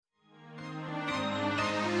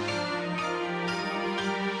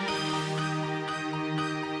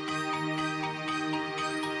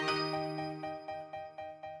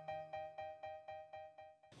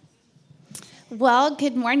Well,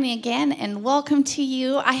 good morning again, and welcome to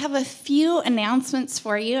you. I have a few announcements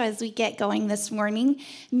for you as we get going this morning.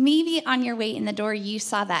 Maybe on your way in the door, you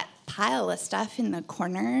saw that pile of stuff in the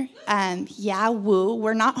corner.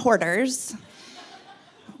 We're not hoarders.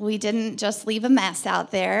 We didn't just leave a mess out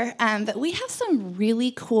there, but we have some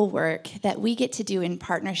really cool work that we get to do in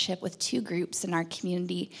partnership with two groups in our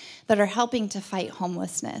community that are helping to fight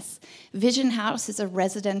homelessness. Vision House is a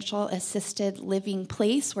residential assisted living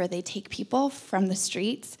place where they take people from the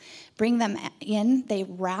streets, bring them in, they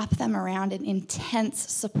wrap them around in intense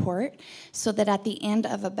support so that at the end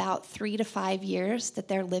of about 3 to 5 years that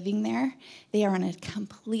they're living there, they are on a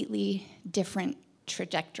completely different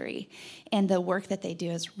trajectory, and the work that they do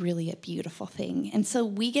is really a beautiful thing. And so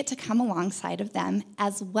we get to come alongside of them,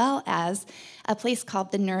 as well as a place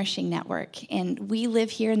called the Nourishing Network. And we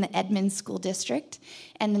live here in the Edmonds School District,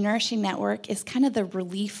 and the Nourishing Network is kind of the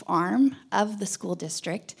relief arm of the school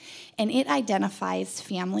district, and it identifies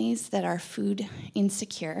families that are food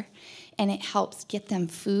insecure, and it helps get them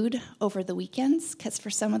food over the weekends, because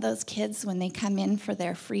for some of those kids, when they come in for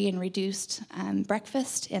their free and reduced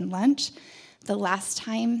breakfast and lunch, the last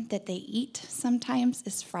time that they eat sometimes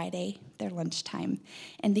is Friday, their lunchtime,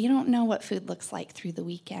 and they don't know what food looks like through the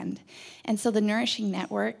weekend. And so the Nourishing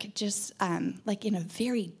Network just, in a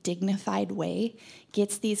very dignified way,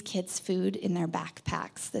 gets these kids food in their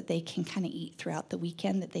backpacks that they can kind of eat throughout the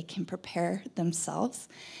weekend, that they can prepare themselves.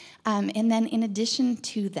 And then in addition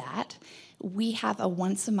to that, we have a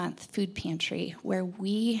once-a-month food pantry where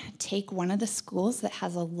we take one of the schools that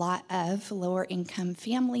has a lot of lower-income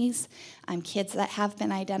families, kids that have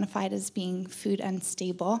been identified as being food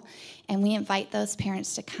unstable, and we invite those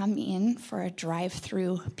parents to come in for a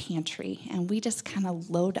drive-through pantry, and we just kind of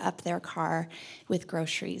load up their car with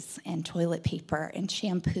groceries and toilet paper and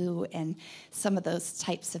shampoo and some of those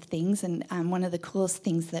types of things. And one of the coolest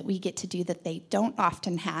things that we get to do that they don't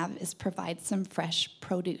often have is provide some fresh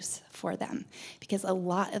produce for them, because a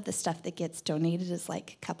lot of the stuff that gets donated is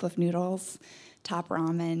like cup of noodles, top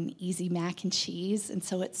ramen, easy mac and cheese. And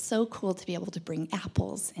so it's so cool to be able to bring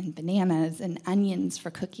apples and bananas and onions for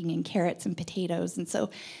cooking and carrots and potatoes. And so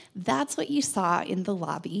that's what you saw in the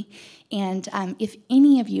lobby. And if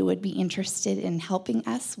any of you would be interested in helping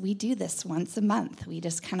us, we do this once a month. We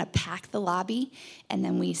just kind of pack the lobby, and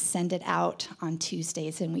then we send it out on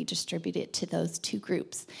Tuesdays, and we distribute it to those two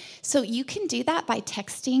groups. So you can do that by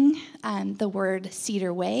texting the word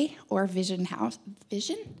Cedar Way or Vision House.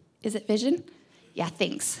 Vision? Is it Vision? Yeah,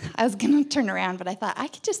 thanks. I was going to turn around, but I thought I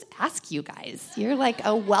could just ask you guys. You're like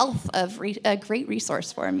a wealth of a great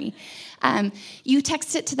resource for me. You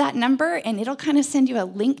text it to that number, and it'll kind of send you a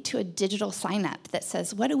link to a digital sign-up that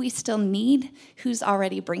says, what do we still need? Who's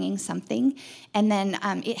already bringing something? And then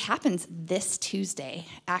it happens this Tuesday,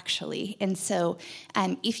 actually. And so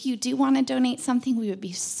if you do want to donate something, we would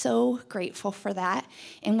be so grateful for that.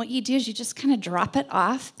 And what you do is you just kind of drop it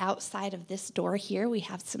off outside of this door here. We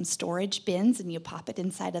have some storage bins, and you pop it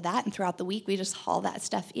inside of that, and throughout the week, we just haul that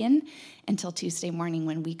stuff in until Tuesday morning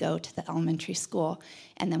when we go to the elementary school,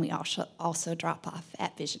 and then we also drop off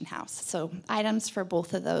at Vision House. So items for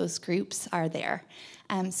both of those groups are there.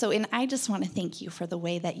 And I just want to thank you for the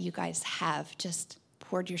way that you guys have just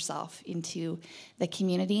poured yourself into the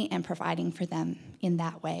community and providing for them in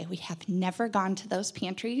that way. We have never gone to those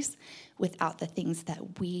pantries without the things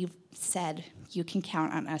that we've said, you can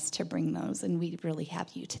count on us to bring those, and we really have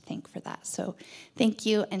you to thank for that. So thank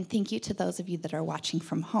you, and thank you to those of you that are watching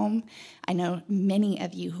from home. I know many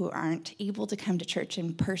of you who aren't able to come to church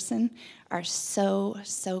in person are so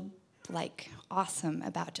awesome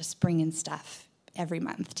about just bringing stuff every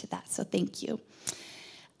month to that, so thank you.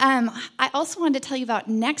 I also wanted to tell you about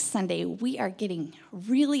next Sunday. We are getting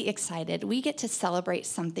really excited. We get to celebrate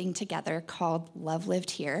something together called Love Lived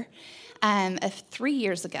Here. 3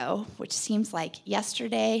 years ago, which seems like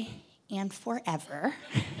yesterday and forever.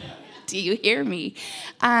 Do you hear me?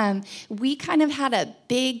 We kind of had a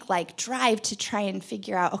big drive to try and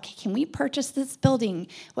figure out, okay, can we purchase this building?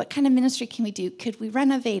 What kind of ministry can we do? Could we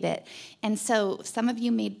renovate it? And so some of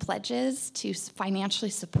you made pledges to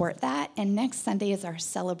financially support that, and next Sunday is our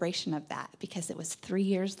celebration of that, because it was 3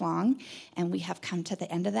 years long, and we have come to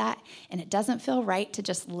the end of that, and it doesn't feel right to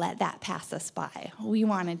just let that pass us by. We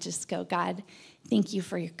want to just go, God, thank you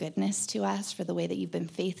for your goodness to us, for the way that you've been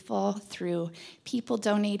faithful through people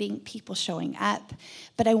donating, people showing up.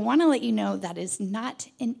 But I want to let you know that is not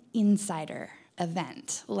an insider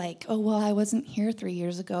event. Like, oh, well, I wasn't here 3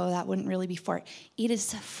 years ago. That wouldn't really be for it. It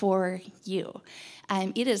is for you.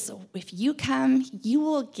 It is, if you come, you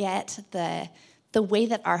will get the the way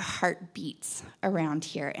that our heart beats around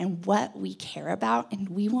here and what we care about, and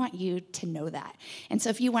we want you to know that. And so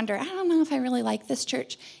if you wonder, I don't know if I really like this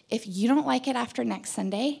church, if you don't like it after next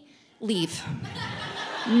Sunday, leave.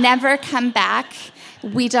 Never come back.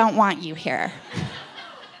 We don't want you here.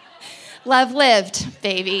 Love lived,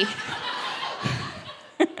 baby.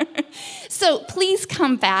 So please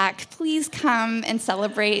come back. Please come and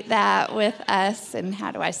celebrate that with us. And how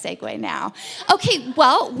do I segue now? Okay,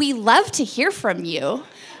 well, we love to hear from you.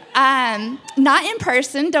 Not in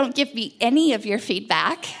person. Don't give me any of your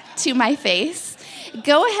feedback to my face.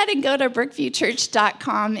 Go ahead and go to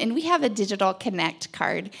brookviewchurch.com, and we have a digital connect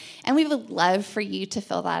card, and we would love for you to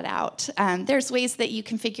fill that out. There's ways that you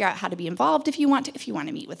can figure out how to be involved if you want to. If you want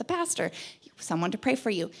to meet with a pastor, someone to pray for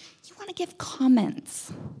you. You want to give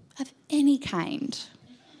comments of any kind.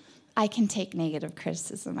 I can take negative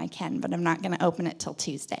criticism, I can, but I'm not going to open it till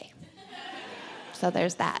Tuesday. So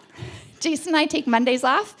there's that. Jason and I take Mondays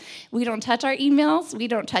off. We don't touch our emails. We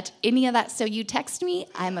don't touch any of that. So you text me,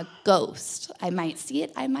 I'm a ghost. I might see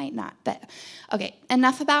it, I might not. But okay,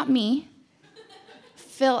 enough about me.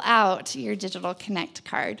 Fill out your digital connect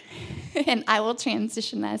card, and I will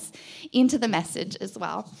transition us into the message as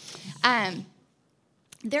well.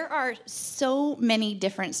 There are so many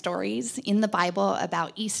different stories in the Bible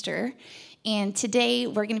about Easter, and today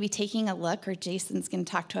we're going to be taking a look, or Jason's going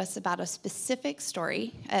to talk to us about a specific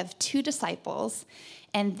story of two disciples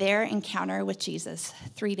and their encounter with Jesus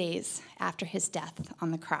 3 days after his death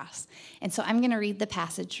on the cross. And so I'm going to read the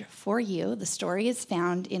passage for you. The story is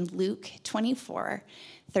found in Luke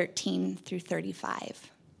 24:13 through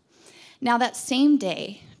 35. Now that same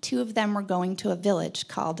day, two of them were going to a village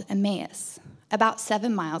called Emmaus, about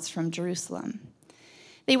 7 miles from Jerusalem.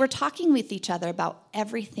 They were talking with each other about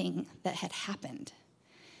everything that had happened.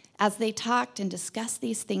 As they talked and discussed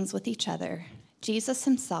these things with each other, Jesus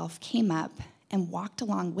himself came up and walked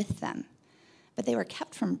along with them, but they were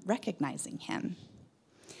kept from recognizing him.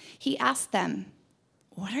 He asked them,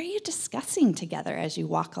 "What are you discussing together as you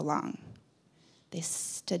walk along?" They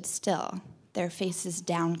stood still, their faces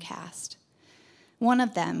downcast. One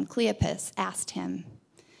of them, Cleopas, asked him,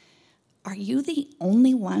 "Are you the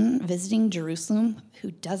only one visiting Jerusalem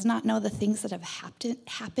who does not know the things that have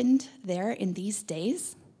happened there in these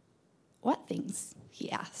days?" "What things?"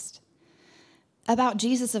 he asked. "About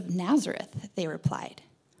Jesus of Nazareth," they replied.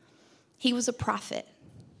 "He was a prophet,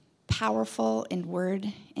 powerful in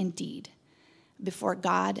word and deed, before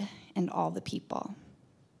God and all the people.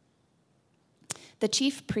 The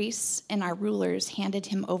chief priests and our rulers handed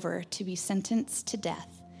him over to be sentenced to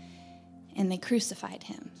death, and they crucified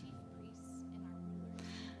him.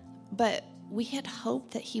 But we had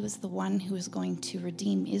hoped that he was the one who was going to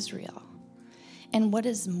redeem Israel. And what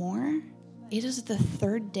is more, it is the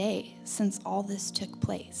third day since all this took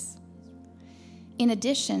place. In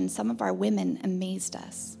addition, some of our women amazed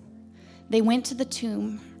us. They went to the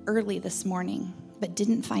tomb early this morning, but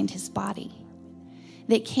didn't find his body.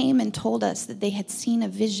 They came and told us that they had seen a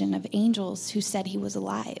vision of angels who said he was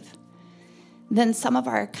alive. Then some of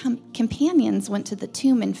our companions went to the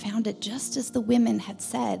tomb and found it just as the women had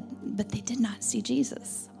said, but they did not see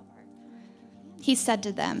Jesus." He said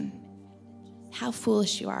to them, "How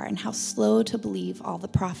foolish you are, and how slow to believe all the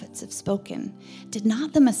prophets have spoken. Did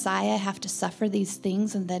not the Messiah have to suffer these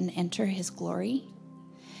things and then enter his glory?"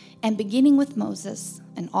 And beginning with Moses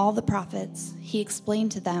and all the prophets, he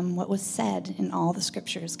explained to them what was said in all the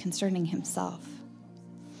scriptures concerning himself.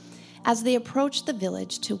 As they approached the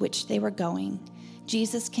village to which they were going,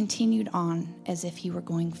 Jesus continued on as if he were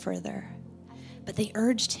going further. But they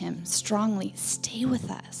urged him strongly, "Stay with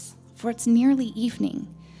us, for it's nearly evening.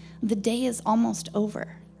 The day is almost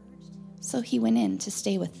over." So he went in to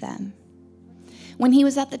stay with them. When he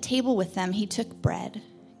was at the table with them, he took bread,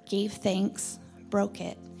 gave thanks, broke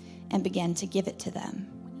it, and began to give it to them.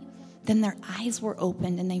 Then their eyes were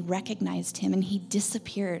opened and they recognized him, and he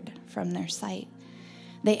disappeared from their sight.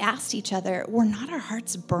 They asked each other, "Were not our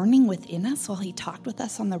hearts burning within us while he talked with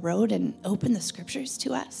us on the road and opened the scriptures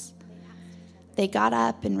to us?" They got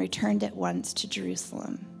up and returned at once to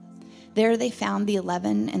Jerusalem. There they found the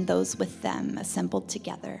 11 and those with them assembled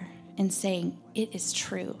together and saying, "It is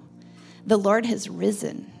true. The Lord has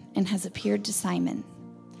risen and has appeared to Simon."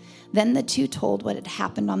 Then the two told what had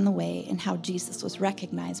happened on the way and how Jesus was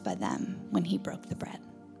recognized by them when he broke the bread.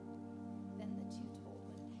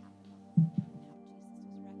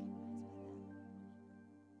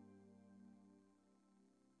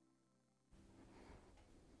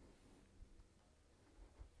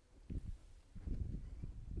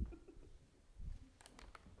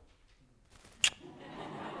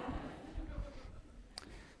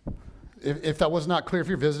 if that was not clear, if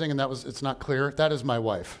you're visiting and it's not clear, that is my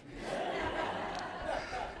wife.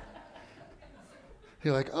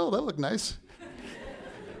 You're like, oh, that looked nice.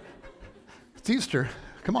 It's Easter.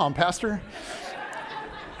 Come on, Pastor.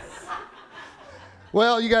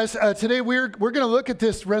 Well, you guys, today we're going to look at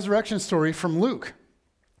this resurrection story from Luke.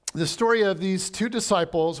 The story of these two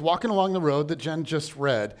disciples walking along the road that Jen just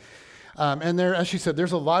read. And there, as she said,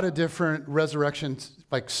 there's a lot of different resurrection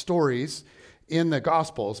stories in the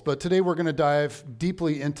Gospels, but today we're going to dive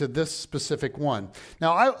deeply into this specific one.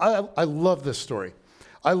 Now, I love this story.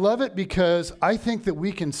 I love it because I think that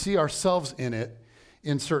we can see ourselves in it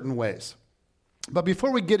in certain ways. But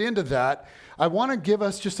before we get into that, I want to give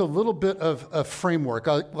us just a little bit of a framework,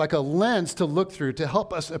 like a lens to look through to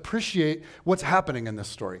help us appreciate what's happening in this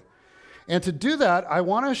story. And to do that, I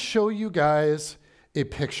want to show you guys a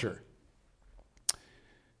picture.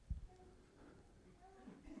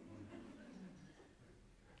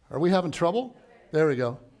 Are we having trouble? There we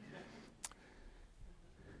go.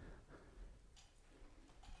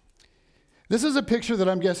 This is a picture that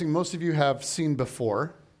I'm guessing most of you have seen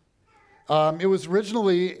before. It was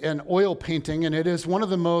originally an oil painting, and it is one of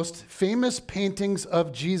the most famous paintings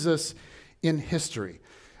of Jesus in history.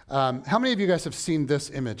 How many of you guys have seen this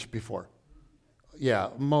image before? Yeah,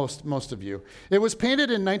 most of you. It was painted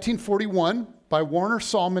in 1941 by Warner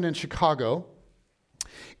Sallman in Chicago.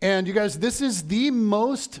 And you guys, this is the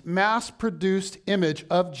most mass-produced image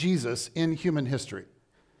of Jesus in human history.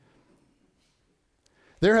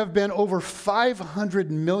 There have been over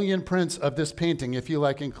 500 million prints of this painting, if you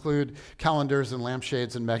include calendars and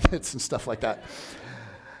lampshades and magnets and stuff like that.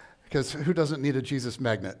 Because who doesn't need a Jesus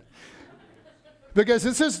magnet? Because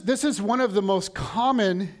this is one of the most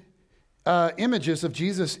common images of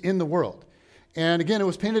Jesus in the world. And again, it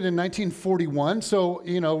was painted in 1941, so,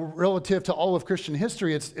 relative to all of Christian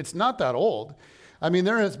history, it's not that old. I mean,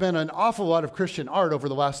 there has been an awful lot of Christian art over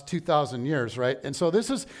the last 2,000 years, right? And so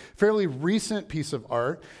this is a fairly recent piece of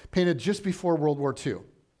art, painted just before World War II.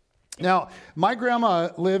 Now, my grandma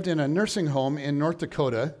lived in a nursing home in North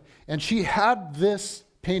Dakota, and she had this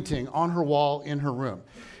painting on her wall in her room.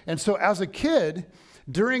 And so as a kid,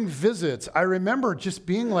 during visits, I remember just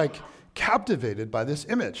being captivated by this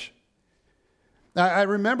image. I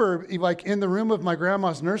remember, in the room of my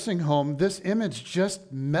grandma's nursing home, this image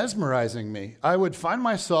just mesmerizing me. I would find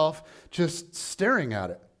myself just staring at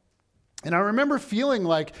it. And I remember feeling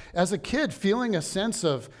as a kid, feeling a sense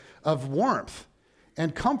of warmth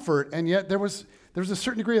and comfort, and yet there was a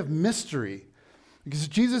certain degree of mystery. Because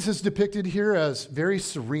Jesus is depicted here as very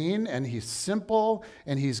serene, and he's simple,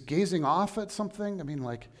 and he's gazing off at something. I mean,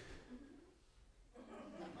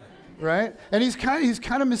 right? And he's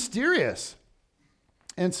kind of mysterious.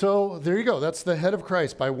 And so there you go. That's The Head of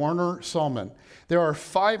Christ by Warner Sallman. There are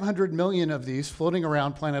 500 million of these floating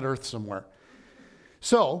around planet Earth somewhere.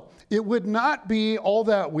 So it would not be all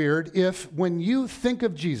that weird if, when you think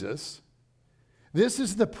of Jesus, this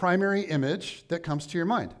is the primary image that comes to your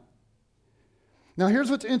mind. Now,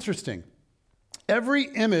 here's what's interesting. Every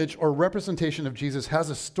image or representation of Jesus has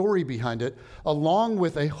a story behind it, along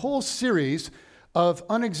with a whole series of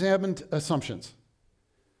unexamined assumptions.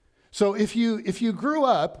 So if you grew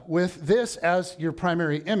up with this as your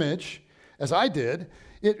primary image, as I did,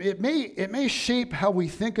 it may shape how we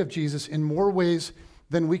think of Jesus in more ways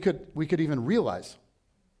than we could even realize.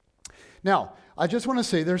 Now, I just want to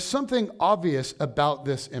say there's something obvious about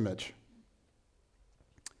this image.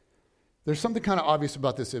 There's something kind of obvious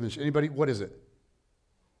about this image. Anybody? What is it?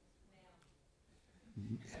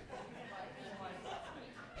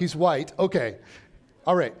 He's white. Okay.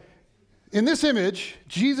 All right. In this image,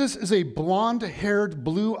 Jesus is a blonde-haired,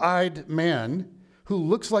 blue-eyed man who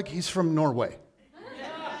looks like he's from Norway.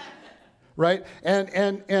 Right?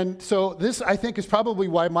 And so this, I think, is probably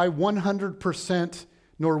why my 100%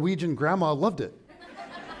 Norwegian grandma loved it.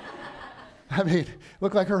 I mean,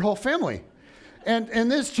 looked like her whole family. And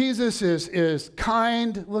this Jesus is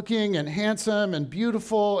kind-looking and handsome and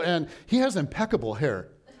beautiful, and he has impeccable hair.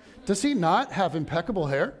 Does he not have impeccable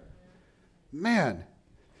hair? Man.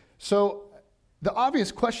 So the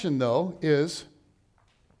obvious question, though, is,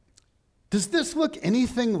 does this look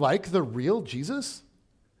anything like the real Jesus?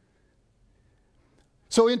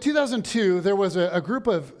 So in 2002, there was a group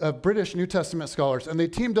of British New Testament scholars, and they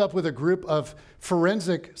teamed up with a group of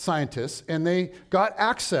forensic scientists, and they got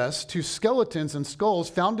access to skeletons and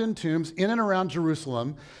skulls found in tombs in and around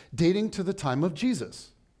Jerusalem dating to the time of Jesus.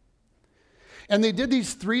 And they did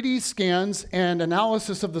these 3D scans and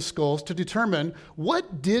analysis of the skulls to determine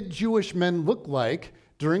what did Jewish men look like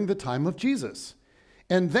during the time of Jesus.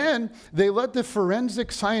 And then they let the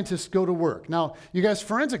forensic scientists go to work. Now, you guys,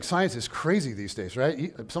 forensic science is crazy these days,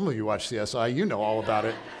 right? Some of you watch CSI, you know all about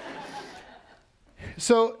it.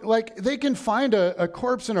 So, like, they can find a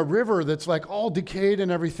corpse in a river that's, like, all decayed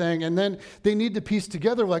and everything, and then they need to piece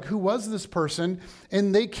together, like, who was this person?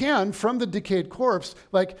 And they can, from the decayed corpse,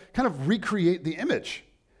 like, kind of recreate the image.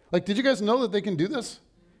 Like, did you guys know that they can do this?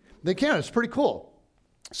 They can. It's pretty cool.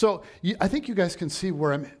 So, I think you guys can see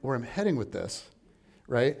where I'm heading with this,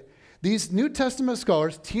 right? These New Testament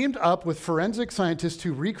scholars teamed up with forensic scientists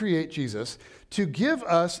to recreate Jesus, to give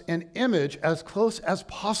us an image as close as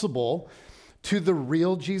possible to the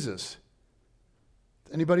real Jesus.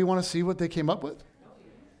 Anybody want to see what they came up with?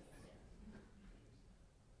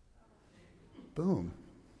 Boom.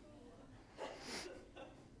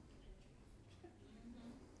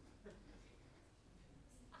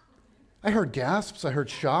 I heard gasps, I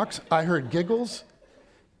heard shocks, I heard giggles.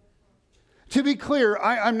 To be clear,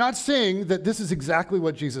 I'm not saying that this is exactly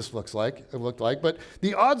what Jesus looked like, but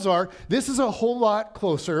the odds are this is a whole lot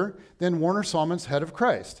closer than Warner Sallman's Head of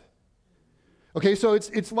Christ. Okay, so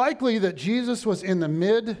it's likely that Jesus was in the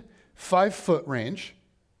mid 5-foot range.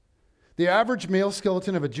 The average male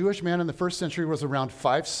skeleton of a Jewish man in the first century was around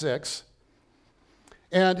 5'6",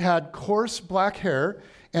 and had coarse black hair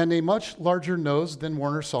and a much larger nose than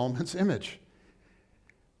Warner Sallman's image.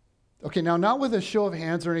 Okay, now not with a show of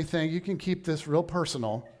hands or anything, you can keep this real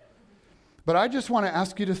personal, but I just want to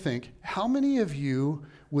ask you to think, how many of you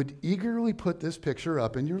would eagerly put this picture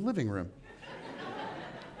up in your living room?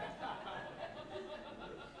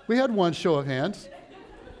 We had one show of hands.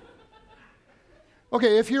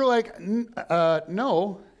 Okay, if you're like,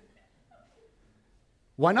 no,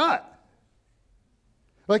 why not?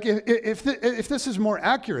 Like, if this is more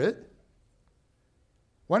accurate,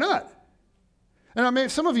 why not? And I mean,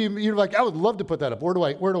 some of you, you're like, I would love to put that up. Where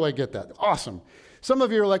do I get that? Awesome. Some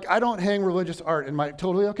of you are like, I don't hang religious art in my,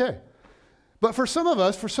 totally okay. But for some of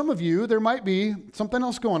us, for some of you, there might be something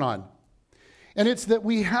else going on. And it's that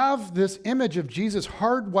we have this image of Jesus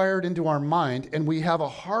hardwired into our mind, and we have a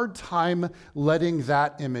hard time letting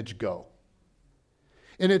that image go.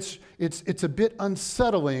 And it's a bit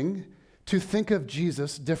unsettling to think of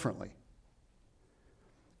Jesus differently.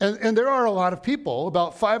 And there are a lot of people,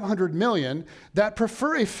 about 500 million, that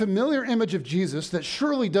prefer a familiar image of Jesus that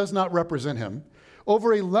surely does not represent him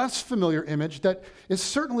over a less familiar image that is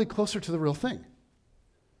certainly closer to the real thing.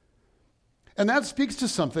 And that speaks to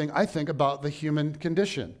something, I think, about the human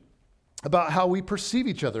condition, about how we perceive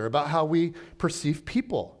each other, about how we perceive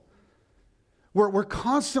people. We're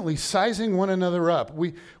constantly sizing one another up.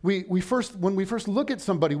 When we first look at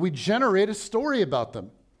somebody, we generate a story about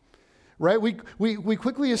them, right? We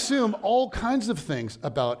quickly assume all kinds of things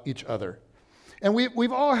about each other. And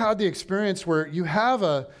we've all had the experience where you have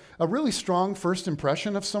a really strong first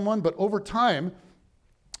impression of someone, but over time,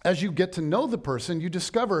 as you get to know the person, you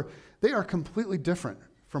discover they are completely different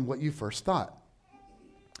from what you first thought.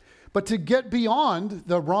 But to get beyond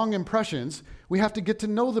the wrong impressions, we have to get to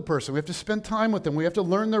know the person. We have to spend time with them. We have to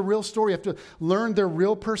learn their real story. We have to learn their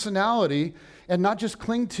real personality and not just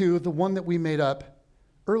cling to the one that we made up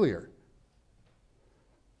earlier.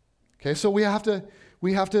 Okay, so we have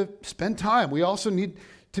to spend time. We also need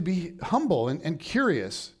to be humble and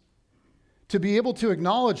curious, to be able to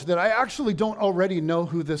acknowledge that I actually don't already know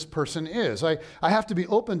who this person is. I have to be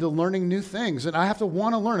open to learning new things, and I have to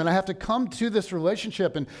want to learn, and I have to come to this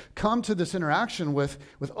relationship and come to this interaction with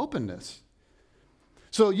openness.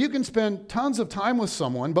 So you can spend tons of time with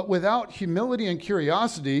someone, but without humility and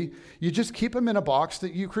curiosity, you just keep them in a box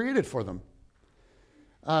that you created for them.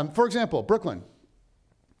 For example, Brooklyn,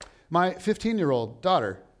 my 15-year-old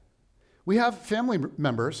daughter, we have family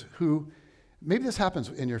members who, maybe this happens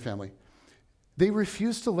in your family, they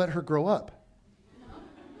refuse to let her grow up.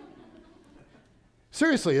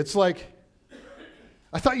 Seriously, it's like,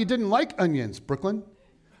 I thought you didn't like onions, Brooklyn.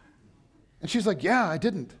 And she's like, yeah, I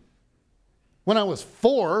didn't. When I was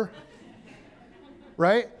 4,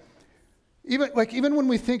 right? Even when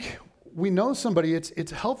we think we know somebody,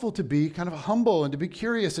 it's helpful to be kind of humble and to be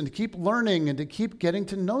curious and to keep learning and to keep getting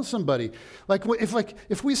to know somebody.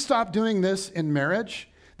 If we stop doing this in marriage,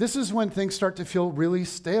 this is when things start to feel really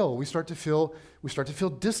stale. We start to feel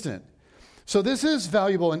distant. So this is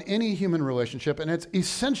valuable in any human relationship, and it's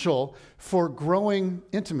essential for growing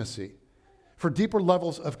intimacy, for deeper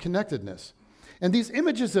levels of connectedness. And these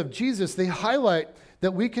images of Jesus, they highlight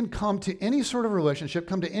that we can come to any sort of relationship,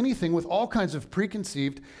 come to anything with all kinds of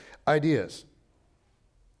preconceived ideas.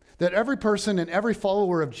 That every person and every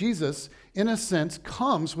follower of Jesus, in a sense,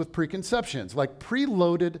 comes with preconceptions, like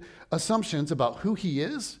preloaded assumptions about who he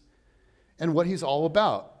is and what he's all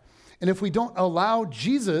about. And if we don't allow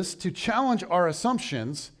Jesus to challenge our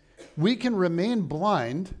assumptions, we can remain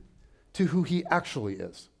blind to who he actually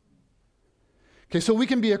is. Okay, so we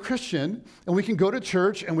can be a Christian, and we can go to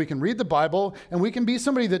church, and we can read the Bible, and we can be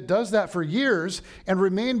somebody that does that for years and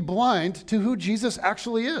remain blind to who Jesus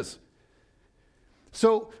actually is.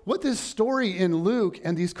 So what this story in Luke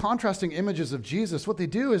and these contrasting images of Jesus, what they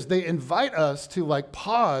do is they invite us to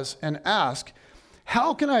pause and ask,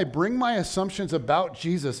 how can I bring my assumptions about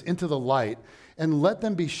Jesus into the light and let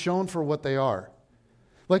them be shown for what they are?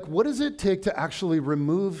 What does it take to actually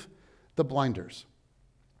remove the blinders?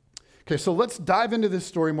 Okay, so let's dive into this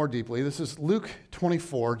story more deeply. This is Luke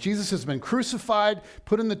 24. Jesus has been crucified,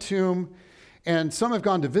 put in the tomb, and some have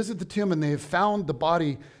gone to visit the tomb and they have found the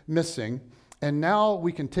body missing. And now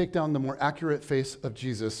we can take down the more accurate face of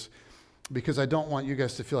Jesus, because I don't want you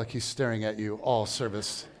guys to feel like he's staring at you all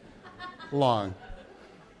service long.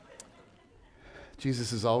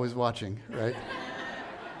 Jesus is always watching, right?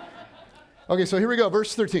 Okay, so here we go,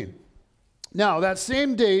 verse 13. Now, that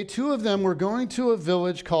same day, two of them were going to a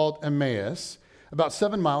village called Emmaus, about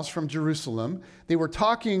 7 miles from Jerusalem. They were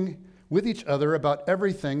talking with each other about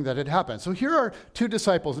everything that had happened. So here are two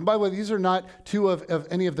disciples. And by the way, these are not two of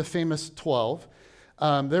any of the famous 12.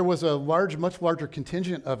 There was a much larger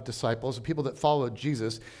contingent of disciples, people that followed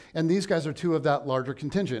Jesus. And these guys are two of that larger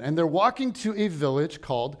contingent. And they're walking to a village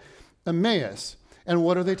called Emmaus. And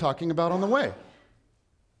what are they talking about on the way?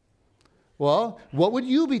 Well, what would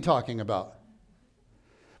you be talking about?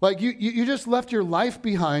 You just left your life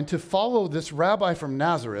behind to follow this rabbi from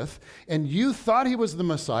Nazareth, and you thought he was the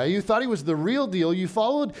Messiah. You thought he was the real deal. You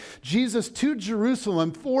followed Jesus to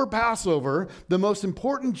Jerusalem for Passover, the most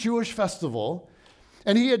important Jewish festival,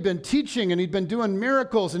 and he had been teaching, and he'd been doing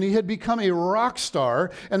miracles, and he had become a rock star,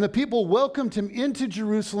 and the people welcomed him into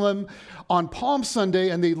Jerusalem on Palm Sunday,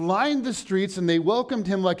 and they lined the streets, and they welcomed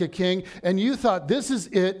him like a king, and you thought, this is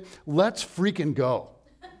it, let's freaking go.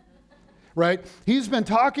 Right? He's been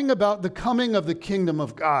talking about the coming of the kingdom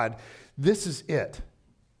of God. This is it.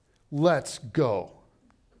 Let's go.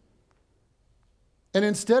 And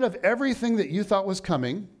instead of everything that you thought was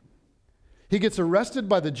coming, he gets arrested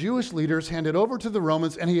by the Jewish leaders, handed over to the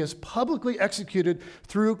Romans, and he is publicly executed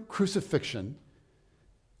through crucifixion.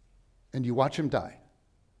 And you watch him die.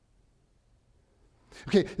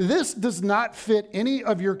 Okay, this does not fit any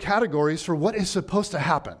of your categories for what is supposed to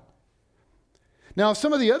happen. Now,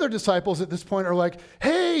 some of the other disciples at this point are like,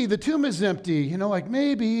 hey, the tomb is empty,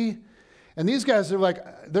 maybe. And these guys are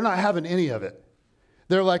they're not having any of it.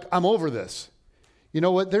 They're like, I'm over this. You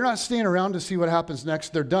know what? They're not staying around to see what happens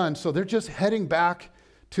next. They're done. So they're just heading back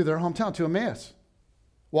to their hometown, to Emmaus,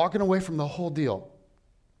 walking away from the whole deal.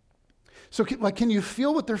 So can you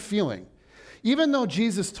feel what they're feeling? Even though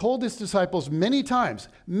Jesus told his disciples many times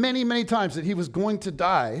that he was going to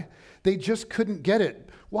die, they just couldn't get it.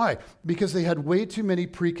 Why? Because they had way too many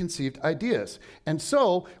preconceived ideas. And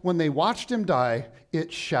so, when they watched him die,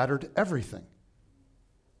 it shattered everything.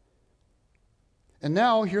 And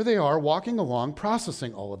now, here they are walking along,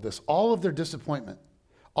 processing all of this, all of their disappointment,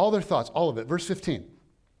 all their thoughts, all of it. Verse 15.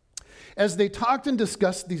 As they talked and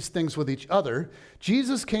discussed these things with each other,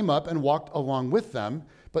 Jesus came up and walked along with them,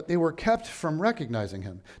 but they were kept from recognizing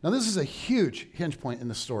him. Now, this is a huge hinge point in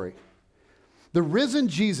the story. The risen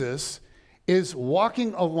Jesus is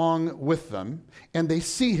walking along with them, and they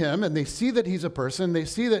see him, and they see that he's a person, they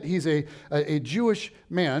see that he's a Jewish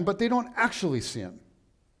man, but they don't actually see him.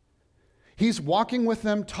 He's walking with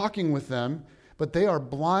them, talking with them, but they are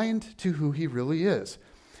blind to who he really is.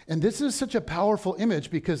 And this is such a powerful image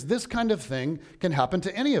because this kind of thing can happen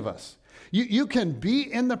to any of us. You can be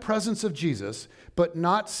in the presence of Jesus, but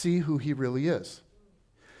not see who he really is.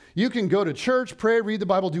 You can go to church, pray, read the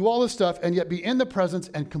Bible, do all this stuff, and yet be in the presence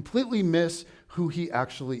and completely miss who he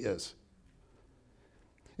actually is.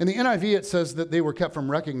 In the NIV, it says that they were kept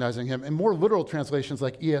from recognizing him. In more literal translations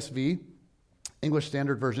like ESV, English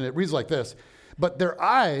Standard Version, it reads like this: but their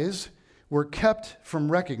eyes were kept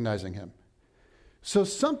from recognizing him. So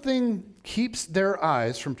something keeps their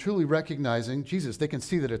eyes from truly recognizing Jesus. They can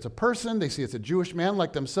see that it's a person, they see it's a Jewish man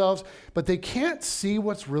like themselves, but they can't see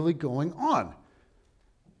what's really going on.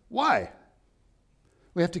 Why?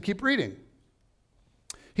 We have to keep reading.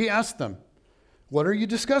 He asked them, "What are you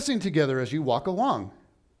discussing together as you walk along?"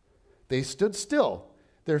 They stood still,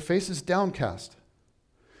 their faces downcast.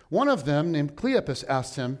 One of them, named Cleopas,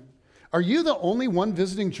 asked him, "Are you the only one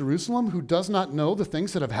visiting Jerusalem who does not know the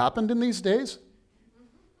things that have happened in these days?"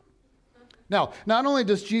 Now, not only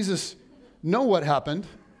does Jesus know what happened,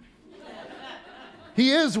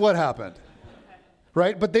 he is what happened,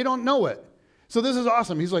 right? But they don't know it. So this is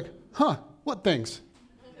awesome. He's like, what things?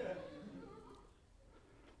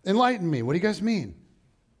 Enlighten me. What do you guys mean?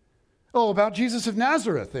 Oh, about Jesus of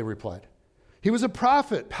Nazareth, they replied. He was a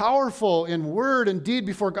prophet, powerful in word and deed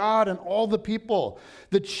before God and all the people.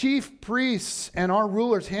 The chief priests and our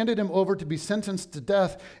rulers handed him over to be sentenced to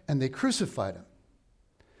death, and they crucified him.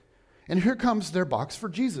 And here comes their box for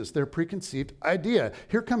Jesus, their preconceived idea.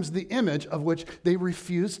 Here comes the image of which they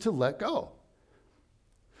refuse to let go.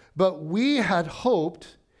 But we had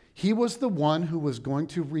hoped he was the one who was going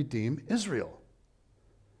to redeem Israel.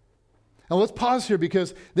 Now let's pause here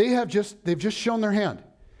because they've just shown their hand.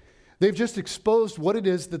 They've just exposed what it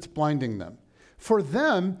is that's blinding them. For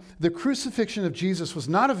them, the crucifixion of Jesus was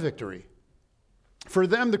not a victory. For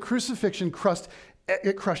them, the crucifixion crushed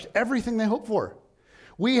everything they hoped for.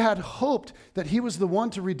 We had hoped that he was the one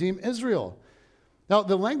to redeem Israel. Now,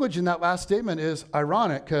 the language in that last statement is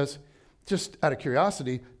ironic because, just out of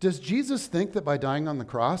curiosity, does Jesus think that by dying on the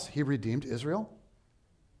cross, he redeemed Israel?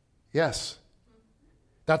 Yes.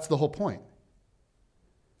 That's the whole point.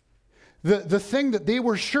 The thing that they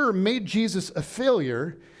were sure made Jesus a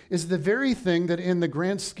failure is the very thing that in the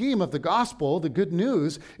grand scheme of the gospel, the good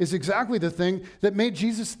news, is exactly the thing that made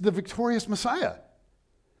Jesus the victorious Messiah.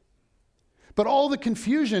 But all the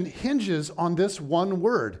confusion hinges on this one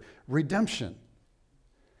word, redemption.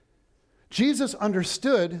 Jesus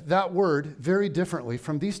understood that word very differently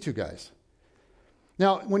from these two guys.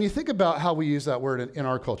 Now, when you think about how we use that word in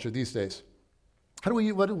our culture these days,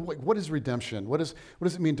 what is redemption? What does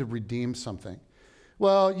it mean to redeem something?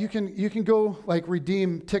 Well, you can go like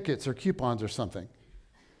redeem tickets or coupons or something.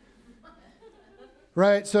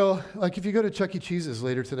 Right? So like if you go to Chuck E. Cheese's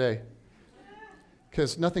later today,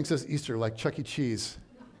 because nothing says Easter like Chuck E. Cheese.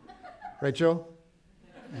 Right, Joe?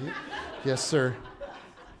 Yes, sir.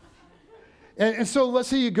 And so let's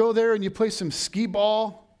say you go there and you play some skee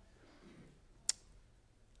ball.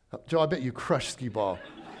 Joe, I bet you crush skee ball.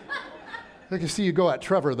 I can see you go at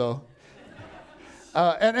Trevor, though.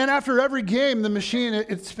 And after every game, the machine,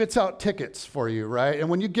 it spits out tickets for you, right? And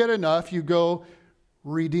when you get enough, you go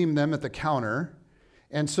redeem them at the counter.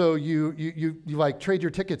 And so you like trade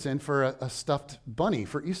your tickets in for a stuffed bunny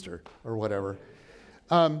for Easter or whatever.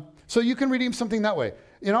 So you can redeem something that way.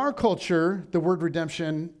 In our culture, the word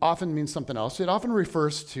redemption often means something else. It often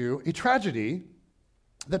refers to a tragedy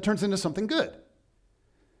that turns into something good.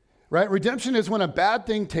 Right? Redemption is when a bad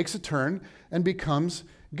thing takes a turn and becomes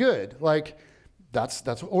good. Like that's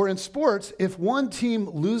or in sports, if one team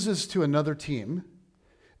loses to another team,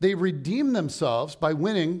 they redeem themselves by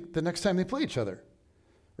winning the next time they play each other.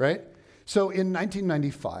 Right? So in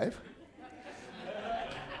 1995,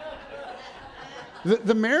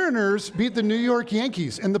 the Mariners beat the New York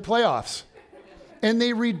Yankees in the playoffs. And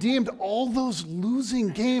they redeemed all those losing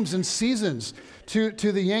games and seasons to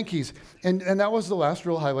the Yankees. And that was the last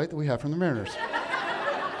real highlight that we have from the Mariners.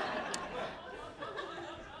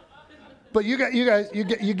 But you get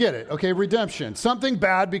it, okay? Redemption. Something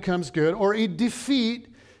bad becomes good, or a defeat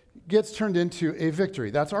gets turned into a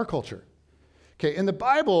victory. That's our culture. Okay, in the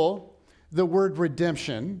Bible, the word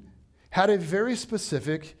redemption had a very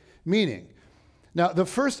specific meaning. Now, the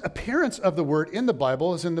first appearance of the word in the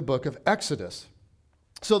Bible is in the book of Exodus.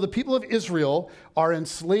 So the people of Israel are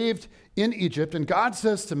enslaved in Egypt, and God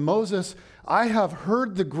says to Moses, I have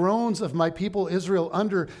heard the groans of my people Israel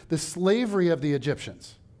under the slavery of the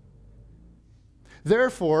Egyptians.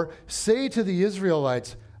 Therefore, say to the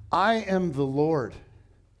Israelites, I am the Lord,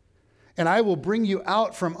 and I will bring you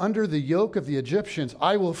out from under the yoke of the Egyptians.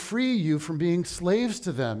 I will free you from being slaves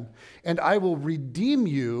to them, and I will redeem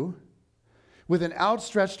you with an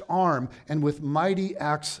outstretched arm and with mighty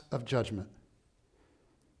acts of judgment.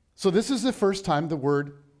 So this is the first time the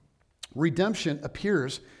word redemption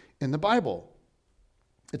appears in the Bible.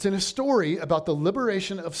 It's in a story about the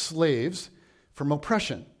liberation of slaves from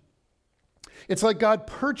oppression. It's like God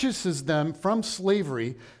purchases them from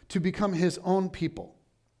slavery to become his own people,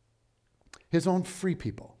 his own free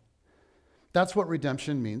people. That's what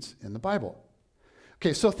redemption means in the Bible.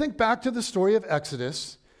 Okay, so think back to the story of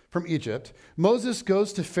Exodus from Egypt. Moses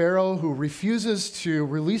goes to Pharaoh, who refuses to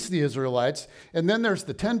release the Israelites, and then there's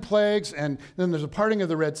the 10 plagues, and then there's a parting of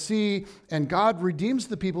the Red Sea, and God redeems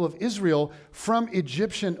the people of Israel from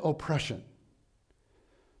Egyptian oppression.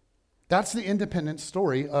 That's the independent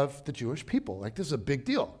story of the Jewish people. Like, this is a big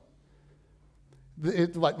deal.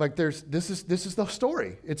 This is the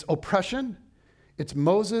story. It's oppression. It's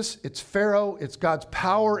Moses, it's Pharaoh, it's God's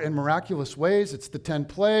power in miraculous ways, it's the 10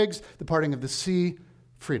 plagues, the parting of the sea,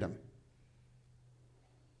 freedom.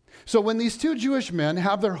 So when these two Jewish men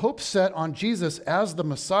have their hopes set on Jesus as the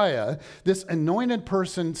Messiah, this anointed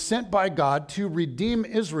person sent by God to redeem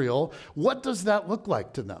Israel, what does that look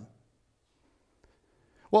like to them?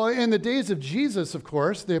 Well, in the days of Jesus, of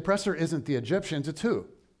course, the oppressor isn't the Egyptians, it's who?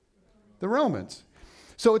 The Romans.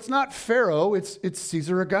 So it's not Pharaoh, it's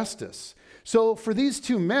Caesar Augustus. So for these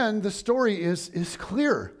two men, the story is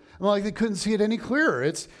clear. Like they couldn't see it any clearer.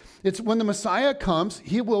 It's when the Messiah comes,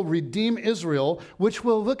 he will redeem Israel, which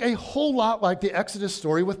will look a whole lot like the Exodus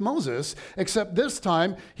story with Moses, except this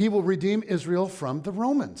time he will redeem Israel from the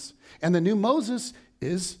Romans. And the new Moses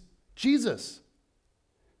is Jesus.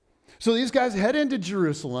 So these guys head into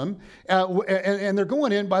Jerusalem, and they're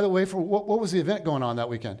going in, by the way, for what was the event going on that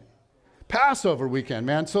weekend? Passover weekend,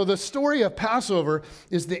 man. So the story of Passover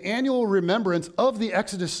is the annual remembrance of the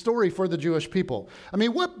Exodus story for the Jewish people. I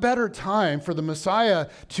mean, what better time for the Messiah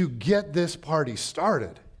to get this party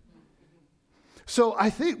started? So I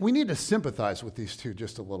think we need to sympathize with these two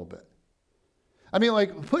just a little bit. I mean,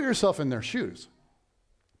 like, put yourself in their shoes.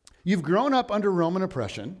 You've grown up under Roman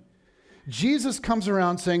oppression. Jesus comes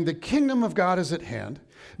around saying the kingdom of God is at hand.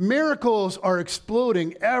 Miracles are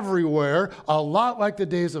exploding everywhere, a lot like the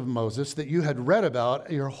days of Moses that you had read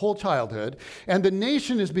about your whole childhood. And the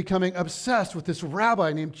nation is becoming obsessed with this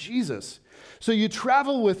rabbi named Jesus. So you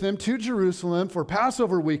travel with him to Jerusalem for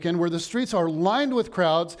Passover weekend, where the streets are lined with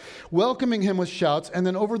crowds, welcoming him with shouts. And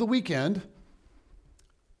then over the weekend,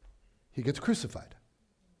 he gets crucified.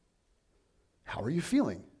 How are you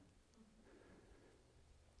feeling?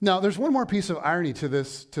 Now, there's one more piece of irony to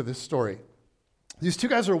this story. These two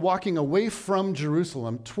guys are walking away from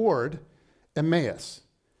Jerusalem toward Emmaus.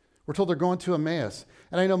 We're told they're going to Emmaus.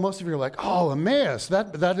 And I know most of you are like, oh, Emmaus,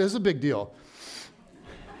 that is a big deal.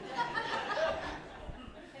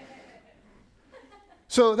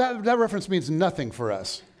 So that reference means nothing for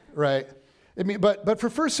us, right? But for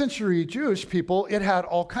first century Jewish people, it had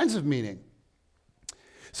all kinds of meaning.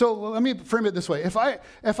 So let me frame it this way. If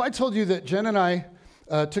I told you that Jen and I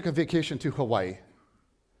took a vacation to Hawaii.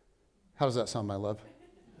 How does that sound, my love?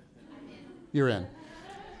 You're in.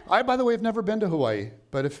 I, by the way, have never been to Hawaii,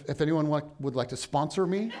 but if anyone would like to sponsor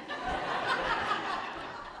me.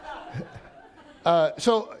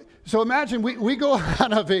 So imagine we go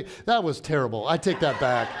on a vacation. That was terrible. I take that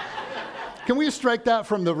back. Can we strike that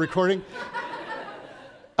from the recording?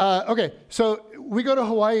 Okay, so we go to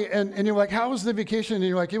Hawaii, and you're like, how was the vacation? And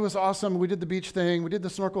you're like, it was awesome. We did the beach thing. We did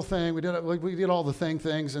the snorkel thing. We did all the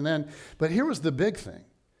things. And then, but here was the big thing.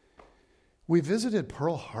 We visited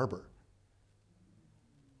Pearl Harbor.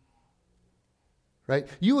 Right?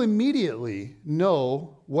 You immediately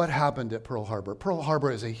know what happened at Pearl Harbor. Pearl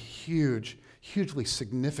Harbor is a hugely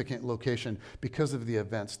significant location because of the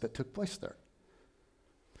events that took place there.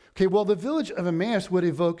 Okay, well, the village of Emmaus would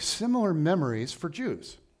evoke similar memories for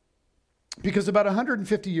Jews. Because about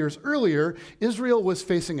 150 years earlier, Israel was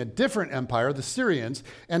facing a different empire, the Syrians,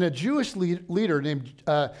 and a Jewish leader named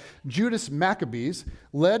Judas Maccabees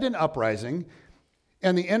led an uprising,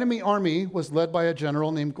 and the enemy army was led by a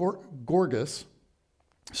general named Gorgas.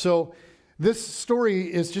 So this story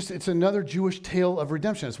is it's another Jewish tale of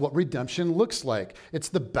redemption. It's what redemption looks like. It's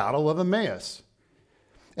the Battle of Emmaus.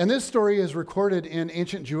 And this story is recorded in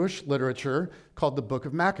ancient Jewish literature called the Book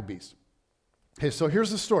of Maccabees. Okay, so here's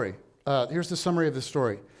the story. Here's the summary of the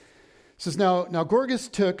story. It says, Now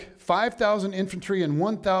Gorgas took 5,000 infantry and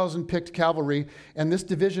 1,000 picked cavalry, and this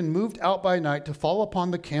division moved out by night to fall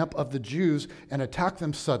upon the camp of the Jews and attack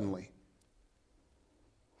them suddenly.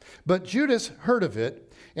 But Judas heard of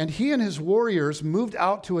it, and he and his warriors moved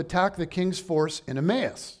out to attack the king's force in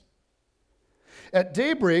Emmaus. At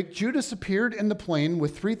daybreak, Judas appeared in the plain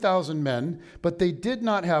with 3,000 men, but they did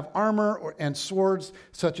not have armor and swords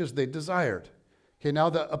such as they desired. Okay,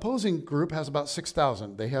 now the opposing group has about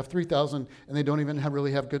 6,000. They have 3,000, and they don't even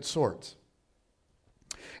really have good swords.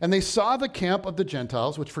 And they saw the camp of the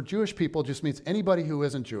Gentiles, which for Jewish people just means anybody who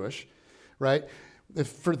isn't Jewish, right?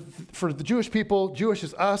 For the Jewish people, Jewish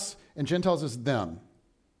is us, and Gentiles is them.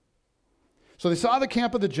 So they saw the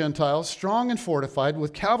camp of the Gentiles, strong and fortified,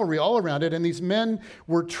 with cavalry all around it, and these men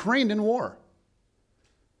were trained in war,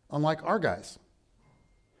 unlike our guys.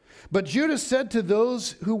 But Judas said to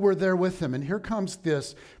those who were there with him, and here comes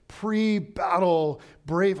this pre-battle,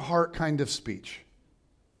 Braveheart kind of speech.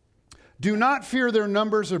 Do not fear their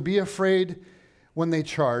numbers or be afraid when they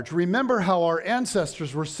charge. Remember how our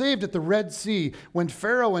ancestors were saved at the Red Sea when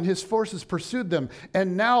Pharaoh and his forces pursued them.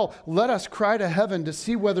 And now let us cry to heaven to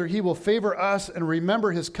see whether he will favor us and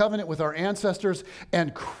remember his covenant with our ancestors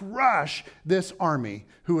and crush this army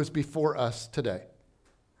who is before us today.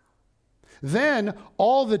 Then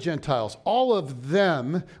all the Gentiles, all of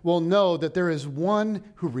them, will know that there is one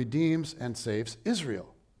who redeems and saves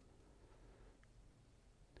Israel.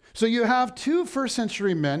 So you have two first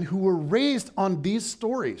century men who were raised on these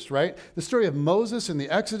stories, right? The story of Moses and the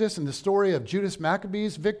Exodus and the story of Judas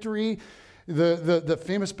Maccabee's victory, the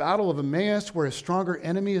famous battle of Emmaus where a stronger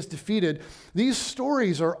enemy is defeated. These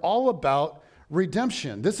stories are all about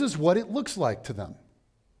redemption. This is what it looks like to them.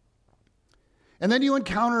 And then you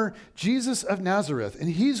encounter Jesus of Nazareth, and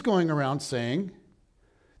he's going around saying,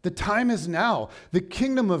 the time is now. The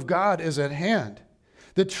kingdom of God is at hand.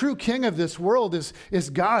 The true king of this world is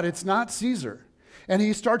God. It's not Caesar. And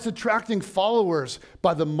he starts attracting followers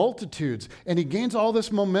by the multitudes, and he gains all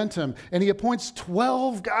this momentum, and he appoints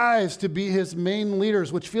 12 guys to be his main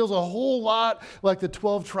leaders, which feels a whole lot like the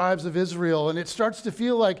 12 tribes of Israel. And it starts to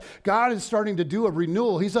feel like God is starting to do a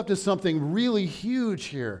renewal. He's up to something really huge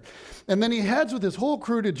here. And then he heads with his whole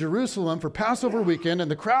crew to Jerusalem for Passover weekend,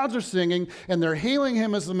 and the crowds are singing, and they're hailing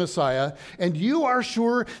him as the Messiah, and you are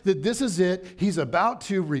sure that this is it. He's about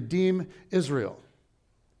to redeem Israel.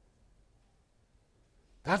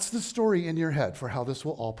 That's the story in your head for how this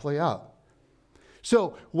will all play out.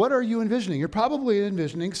 So, what are you envisioning? You're probably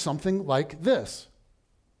envisioning something like this.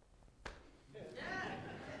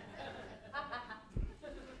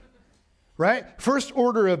 Right? First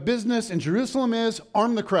order of business in Jerusalem is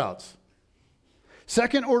arm the crowds.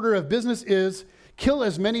 Second order of business is kill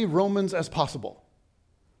as many Romans as possible.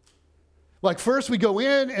 Like first we go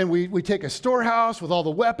in and we take a storehouse with all the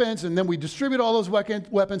weapons, and then we distribute all those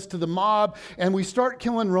weapons to the mob, and we start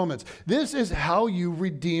killing Romans. This is how you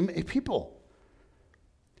redeem a people.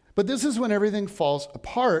 But this is when everything falls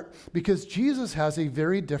apart, because Jesus has a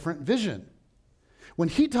very different vision. When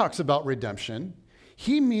he talks about redemption,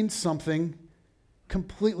 he means something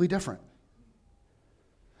completely different.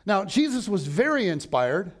 Now, Jesus was very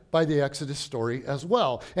inspired by the Exodus story as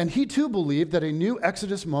well, and he too believed that a new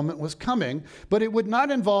Exodus moment was coming, but it would not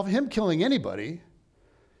involve him killing anybody.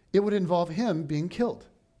 It would involve him being killed.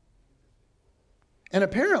 And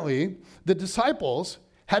apparently, the disciples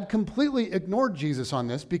had completely ignored Jesus on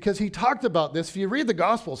this, because he talked about this. If you read the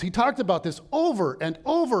Gospels, he talked about this over and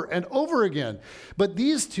over and over again. But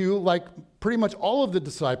these two, like pretty much all of the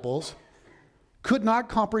disciples, could not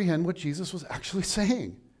comprehend what Jesus was actually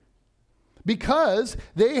saying, because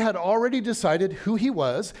they had already decided who he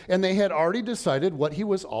was, and they had already decided what he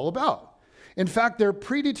was all about. In fact, their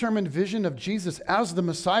predetermined vision of Jesus as the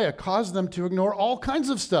Messiah caused them to ignore all kinds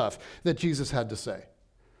of stuff that Jesus had to say.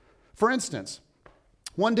 For instance,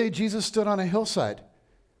 one day Jesus stood on a hillside,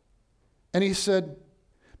 and he said,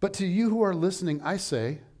 "But to you who are listening, I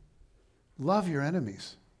say, love your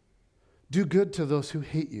enemies. Do good to those who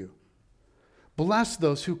hate you. Bless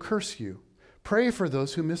those who curse you. Pray for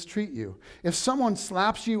those who mistreat you. If someone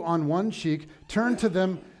slaps you on one cheek, turn to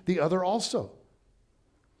them the other also.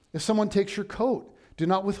 If someone takes your coat, do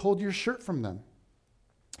not withhold your shirt from them.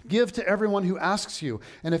 Give to everyone who asks you,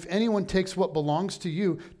 and if anyone takes what belongs to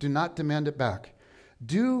you, do not demand it back.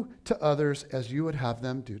 Do to others as you would have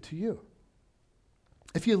them do to you.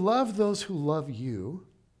 If you love those who love you,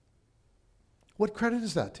 what credit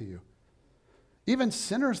is that to you? Even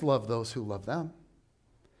sinners love those who love them.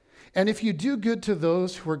 And if you do good to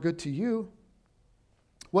those who are good to you,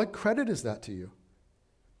 what credit is that to you?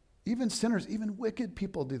 Even sinners, even wicked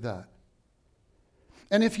people do that.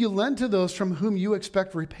 And if you lend to those from whom you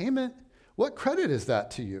expect repayment, what credit is that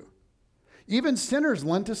to you? Even sinners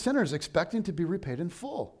lend to sinners, expecting to be repaid in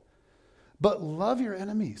full. But love your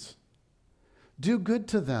enemies. Do good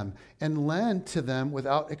to them and lend to them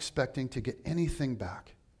without expecting to get anything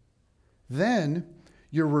back. Then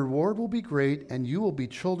your reward will be great, and you will be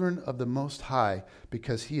children of the Most High,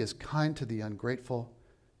 because he is kind to the ungrateful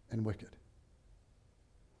and wicked."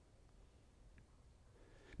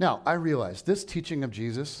 Now, I realize this teaching of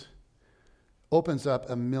Jesus opens up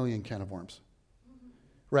a million can of worms.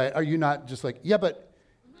 Right? Are you not just like, yeah, but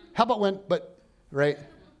how about when, but, right?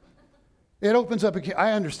 It opens up,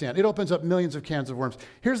 I understand, it opens up millions of cans of worms.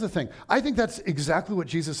 Here's the thing. I think that's exactly what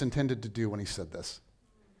Jesus intended to do when he said this.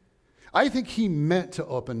 I think he meant to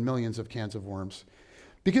open millions of cans of worms,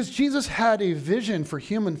 because Jesus had a vision for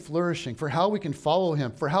human flourishing, for how we can follow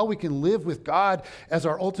him, for how we can live with God as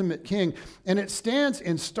our ultimate king. And it stands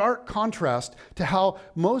in stark contrast to how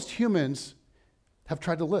most humans have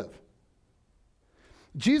tried to live.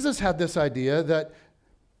 Jesus had this idea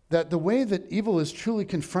that the way that evil is truly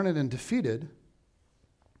confronted and defeated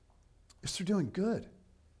is through doing good,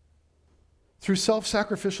 through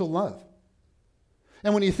self-sacrificial love.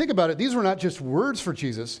 And when you think about it, these were not just words for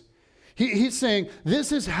Jesus. He's saying,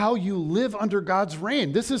 this is how you live under God's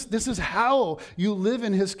reign. This is how you live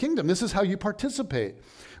in his kingdom. This is how you participate,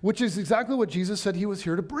 which is exactly what Jesus said he was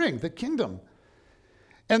here to bring, the kingdom.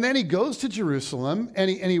 And then he goes to Jerusalem and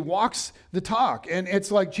he walks the talk. And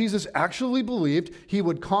it's like Jesus actually believed he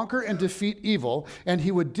would conquer and defeat evil, and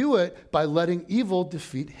he would do it by letting evil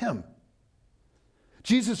defeat him.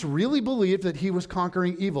 Jesus really believed that he was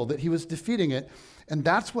conquering evil, that he was defeating it. And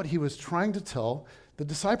that's what he was trying to tell the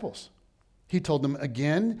disciples. He told them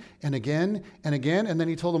again and again and again. And then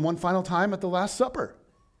he told them one final time at the Last Supper.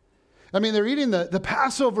 I mean, they're eating the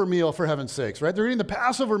Passover meal, for heaven's sakes, right? They're eating the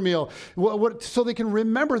Passover meal so they can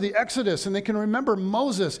remember the Exodus and they can remember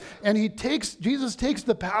Moses. And Jesus takes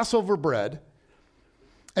the Passover bread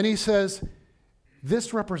and he says,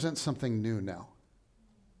 this represents something new now.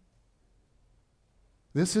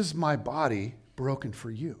 This is my body broken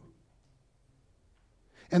for you.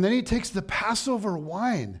 And then he takes the Passover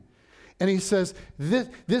wine and he says,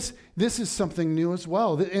 this is something new as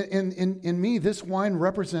well. In me, this wine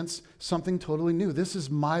represents something totally new. This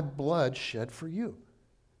is my blood shed for you.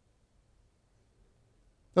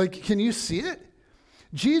 Like, can you see it?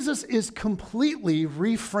 Jesus is completely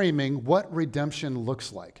reframing what redemption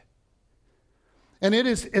looks like. And it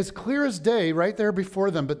is as clear as day right there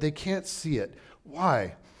before them, but they can't see it.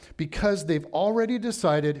 Why? Because they've already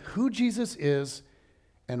decided who Jesus is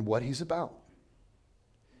and what he's about.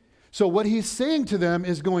 So what he's saying to them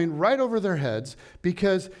is going right over their heads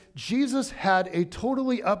because Jesus had a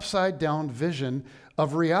totally upside down vision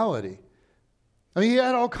of reality. I mean, he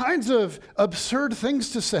had all kinds of absurd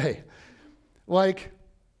things to say. Like,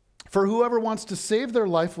 for whoever wants to save their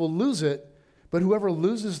life will lose it, but whoever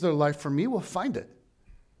loses their life for me will find it.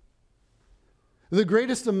 The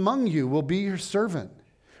greatest among you will be your servant.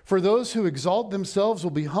 For those who exalt themselves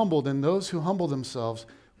will be humbled, and those who humble themselves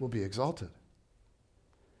will be exalted.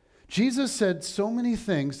 Jesus said so many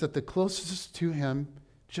things that the closest to him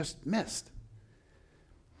just missed.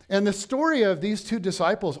 And the story of these two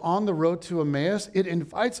disciples on the road to Emmaus, it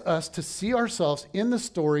invites us to see ourselves in the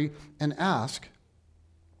story and ask,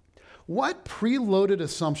 what preloaded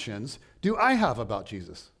assumptions do I have about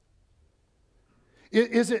Jesus?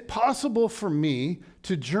 Is it possible for me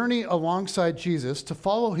to journey alongside Jesus, to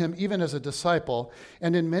follow him even as a disciple,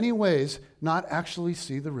 and in many ways not actually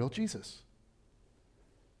see the real Jesus?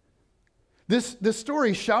 This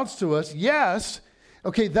story shouts to us, yes,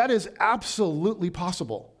 okay, that is absolutely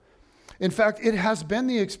possible. In fact, it has been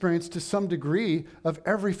the experience to some degree of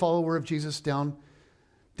every follower of Jesus down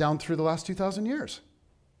through the last 2,000 years,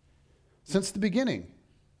 since the beginning.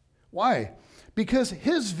 Why? Because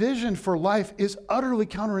his vision for life is utterly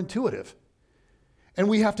counterintuitive. And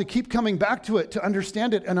we have to keep coming back to it to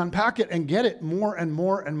understand it and unpack it and get it more and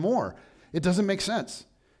more and more. It doesn't make sense.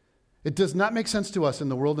 It does not make sense to us in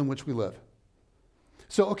the world in which we live.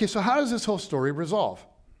 So how does this whole story resolve?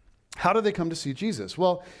 How do they come to see Jesus?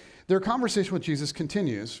 Well, their conversation with Jesus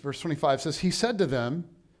continues. Verse 25 says, he said to them,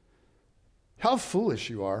 how foolish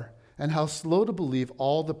you are, and how slow to believe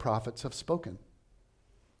all the prophets have spoken.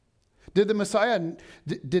 Did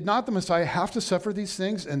not the Messiah have to suffer these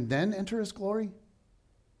things and then enter his glory?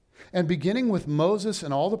 And beginning with Moses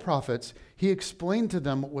and all the prophets, he explained to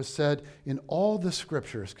them what was said in all the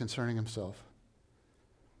scriptures concerning himself.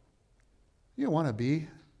 You want to be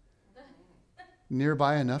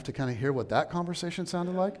nearby enough to kind of hear what that conversation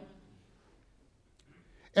sounded like?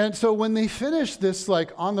 And so when they finish this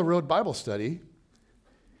like on the road Bible study,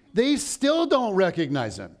 they still don't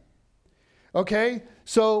recognize him. Okay?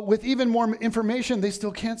 So with even more information, they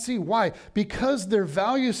still can't see. Why? Because their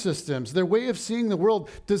value systems, their way of seeing the world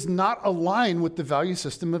does not align with the value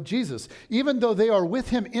system of Jesus. Even though they are with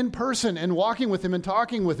him in person and walking with him and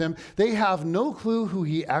talking with him, they have no clue who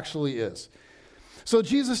he actually is. So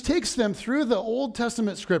Jesus takes them through the Old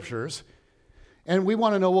Testament scriptures, and we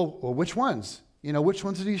want to know, well, which ones? Which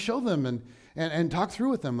ones did he show them and talk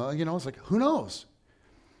through with them? It's like, who knows?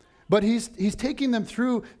 But he's taking them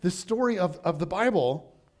through the story of the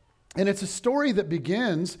Bible, and it's a story that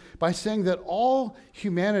begins by saying that all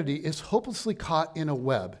humanity is hopelessly caught in a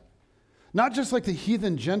web. Not just like the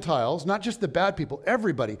heathen Gentiles, not just the bad people,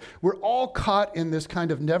 everybody. We're all caught in this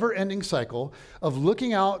kind of never-ending cycle of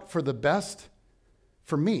looking out for the best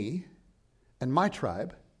for me and my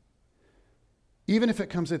tribe, even if it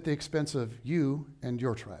comes at the expense of you and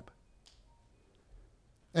your tribe.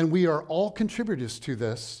 And we are all contributors to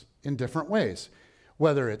this in different ways,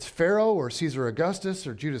 whether it's Pharaoh or Caesar Augustus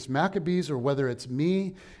or Judas Maccabees, or whether it's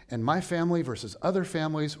me and my family versus other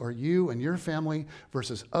families, or you and your family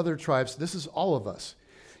versus other tribes. This is all of us.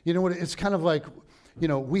 You know what? It's kind of like,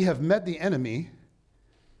 we have met the enemy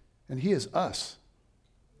and he is us.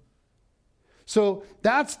 So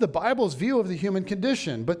that's the Bible's view of the human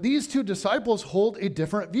condition. But these two disciples hold a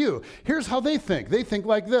different view. Here's how they think. They think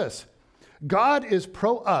like this: God is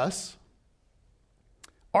pro us,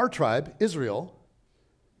 our tribe, Israel,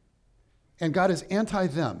 and God is anti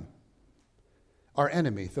them, our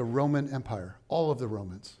enemy, the Roman Empire, all of the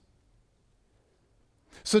Romans.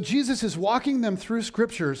 So Jesus is walking them through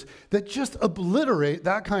scriptures that just obliterate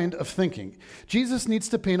that kind of thinking. Jesus needs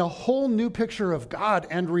to paint a whole new picture of God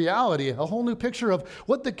and reality, a whole new picture of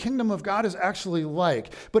what the kingdom of God is actually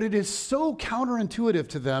like. But it is so counterintuitive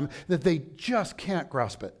to them that they just can't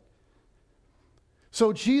grasp it.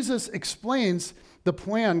 So Jesus explains the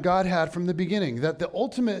plan God had from the beginning, that the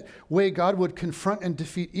ultimate way God would confront and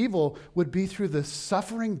defeat evil would be through the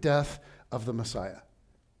suffering death of the Messiah.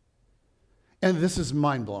 And this is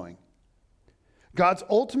mind-blowing. God's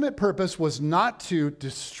ultimate purpose was not to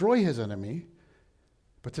destroy his enemy,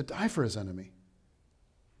 but to die for his enemy.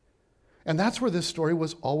 And that's where this story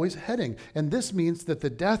was always heading. And this means that the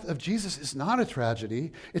death of Jesus is not a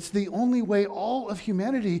tragedy. It's the only way all of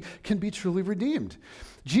humanity can be truly redeemed.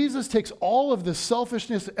 Jesus takes all of the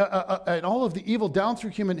selfishness and all of the evil down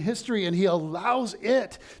through human history, and he allows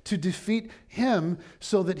it to defeat him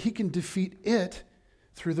so that he can defeat it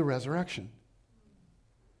through the resurrection.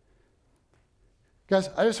 Guys,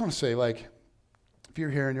 I just want to say, if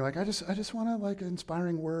you're here and you're like, I just want an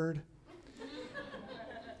inspiring word,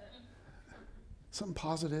 something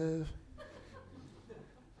positive.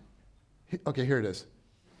 Okay, here it is.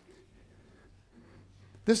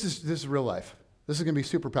 This is real life. This is going to be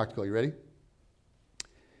super practical. You ready?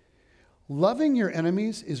 Loving your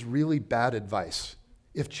enemies is really bad advice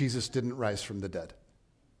if Jesus didn't rise from the dead.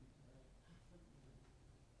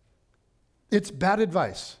 It's bad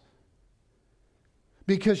advice.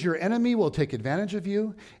 Because your enemy will take advantage of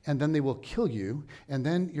you, and then they will kill you, and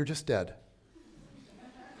then you're just dead.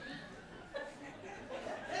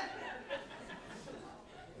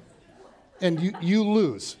 And you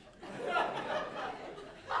lose.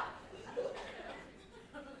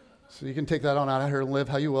 So you can take that on out of here and live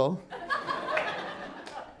how you will.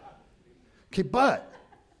 Okay, but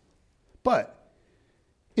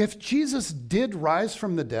if Jesus did rise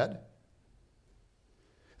from the dead,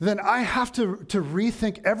 then I have to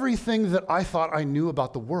rethink everything that I thought I knew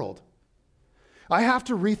about the world. I have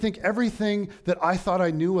to rethink everything that I thought I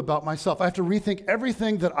knew about myself. I have to rethink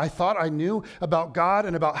everything that I thought I knew about God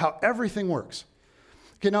and about how everything works.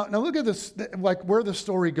 Okay, now look at this, where the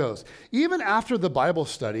story goes. Even after the Bible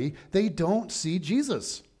study, they don't see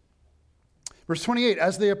Jesus. Verse 28,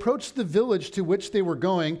 as they approached the village to which they were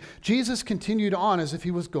going, Jesus continued on as if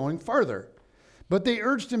he was going farther. But they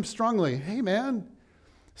urged him strongly, hey man,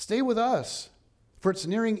 stay with us, for it's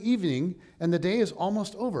nearing evening and the day is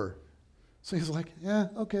almost over. So he's like, yeah,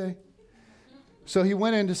 okay. So he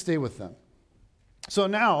went in to stay with them. So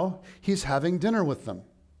now he's having dinner with them.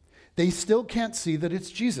 They still can't see that it's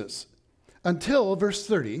Jesus until verse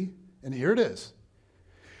 30, and here it is.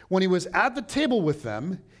 When he was at the table with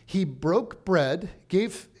them, he broke bread,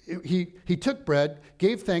 he took bread,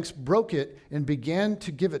 gave thanks, broke it, and began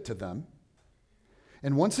to give it to them.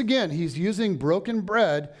 And once again, he's using broken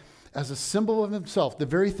bread as a symbol of himself, the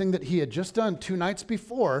very thing that he had just done 2 nights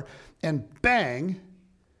before, and bang,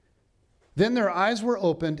 then their eyes were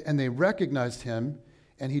opened and they recognized him,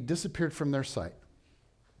 and he disappeared from their sight.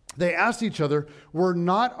 They asked each other, were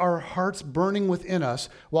not our hearts burning within us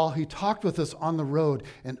while he talked with us on the road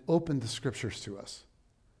and opened the scriptures to us?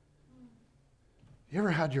 You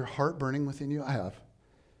ever had your heart burning within you? I have.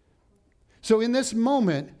 So in this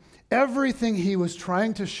moment, everything he was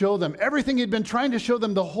trying to show them, everything he'd been trying to show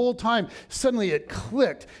them the whole time, suddenly it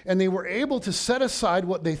clicked, and they were able to set aside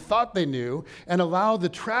what they thought they knew and allow the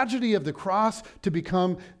tragedy of the cross to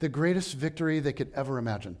become the greatest victory they could ever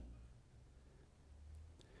imagine.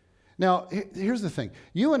 Now, here's the thing.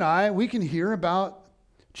 You and I, we can hear about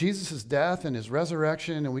Jesus' death and his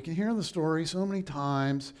resurrection, and we can hear the story so many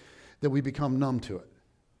times that we become numb to it.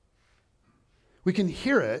 We can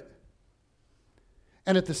hear it,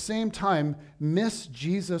 and at the same time, miss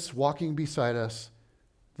Jesus walking beside us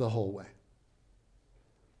the whole way.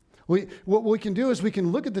 What we can do is we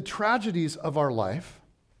can look at the tragedies of our life,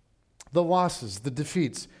 the losses, the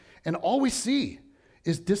defeats, and all we see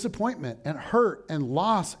is disappointment and hurt and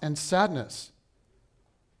loss and sadness.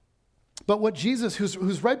 But what Jesus,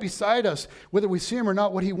 who's right beside us, whether we see him or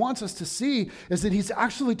not, what he wants us to see is that he's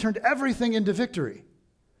actually turned everything into victory.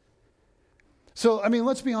 So,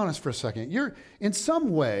 let's be honest for a second. In some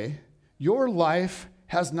way, your life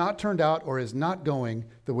has not turned out or is not going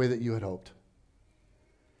the way that you had hoped.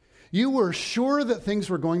 You were sure that things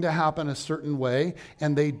were going to happen a certain way,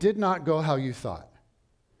 and they did not go how you thought.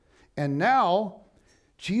 And now,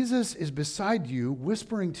 Jesus is beside you,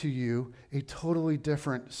 whispering to you a totally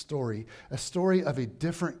different story, a story of a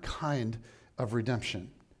different kind of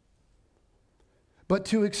redemption. But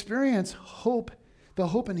to experience hope, the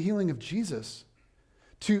hope and healing of Jesus,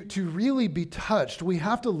 to really be touched, we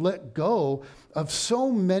have to let go of so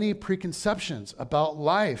many preconceptions about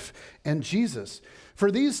life and Jesus. For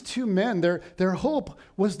these two men, their hope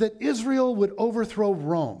was that Israel would overthrow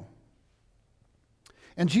Rome.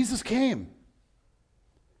 And Jesus came.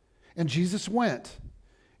 And Jesus went.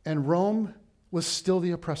 And Rome was still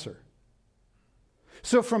the oppressor.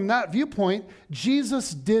 So from that viewpoint,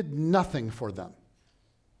 Jesus did nothing for them.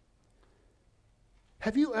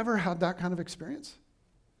 Have you ever had that kind of experience?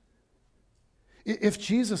 If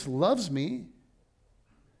Jesus loves me,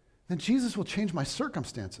 then Jesus will change my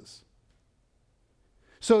circumstances.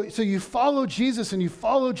 So you follow Jesus and you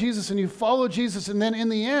follow Jesus and you follow Jesus, and then in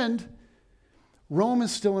the end, Rome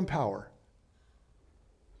is still in power.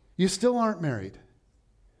 You still aren't married.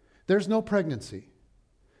 There's no pregnancy.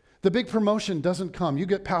 The big promotion doesn't come. You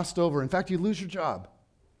get passed over. In fact, you lose your job.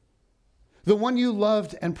 The one you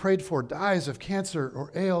loved and prayed for dies of cancer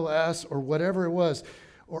or ALS or whatever it was,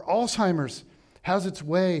 or Alzheimer's has its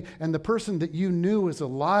way, and the person that you knew is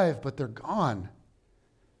alive, but they're gone.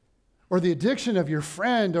 Or the addiction of your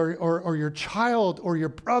friend or your child or your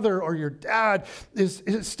brother or your dad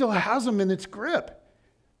it still has them in its grip.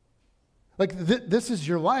 Like this is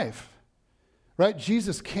your life, right?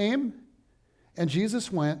 Jesus came and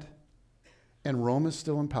Jesus went, and Rome is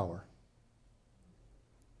still in power.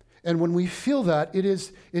 And when we feel that,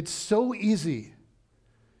 it's so easy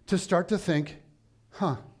to start to think,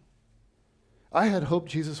 I had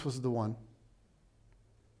hoped Jesus was the one.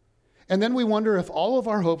 And then we wonder if all of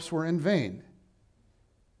our hopes were in vain.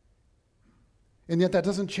 And yet that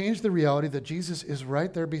doesn't change the reality that Jesus is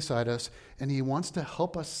right there beside us, and he wants to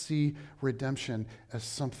help us see redemption as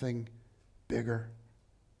something bigger,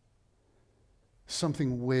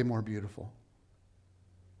 something way more beautiful.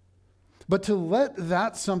 But to let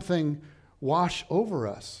that something wash over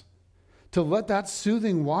us, to let that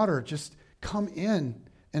soothing water just come in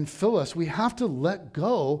and fill us, we have to let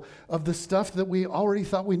go of the stuff that we already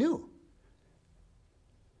thought we knew.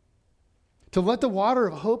 To let the water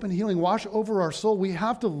of hope and healing wash over our soul, we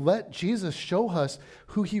have to let Jesus show us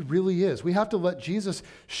who he really is. We have to let Jesus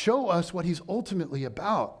show us what he's ultimately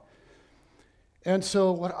about. And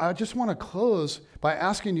so I just want to close by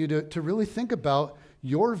asking you to really think about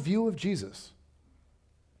your view of Jesus.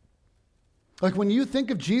 Like when you think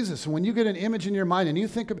of Jesus and when you get an image in your mind and you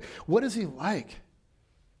think of, what is he like?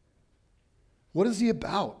 What is he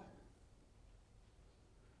about?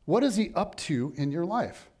 What is he up to in your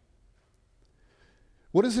life?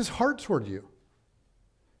 What is his heart toward you?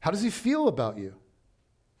 How does he feel about you?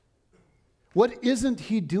 What isn't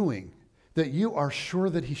he doing that you are sure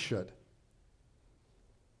that he should?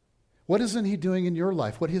 What isn't he doing in your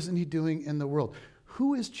life? What isn't he doing in the world?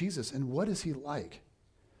 Who is Jesus and what is he like?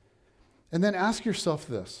 And then ask yourself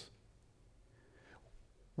this: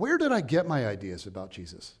 where did I get my ideas about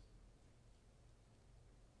Jesus?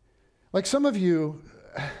 Like some of you,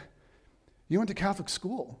 you went to Catholic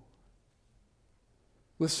school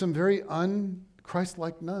with some very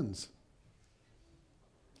un-Christ-like nuns.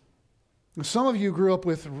 Some of you grew up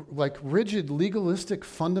with like rigid, legalistic,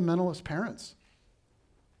 fundamentalist parents.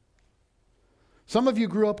 Some of you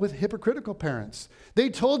grew up with hypocritical parents. They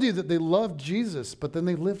told you that they loved Jesus, but then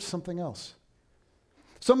they lived something else.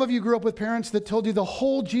 Some of you grew up with parents that told you the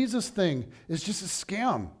whole Jesus thing is just a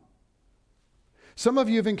scam. Some of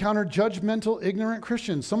you have encountered judgmental, ignorant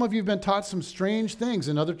Christians. Some of you have been taught some strange things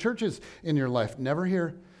in other churches in your life. Never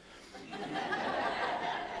here.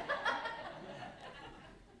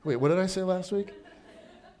 Wait, what did I say last week?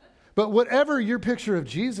 But whatever your picture of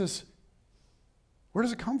Jesus, where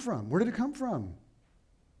does it come from? Where did it come from?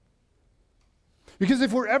 Because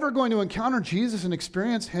if we're ever going to encounter Jesus and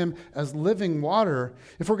experience him as living water,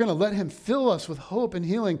 if we're going to let him fill us with hope and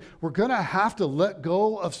healing, we're going to have to let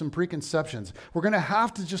go of some preconceptions. We're going to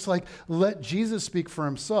have to just let Jesus speak for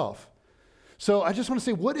himself. So I just want to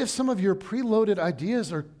say, what if some of your preloaded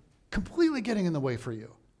ideas are completely getting in the way for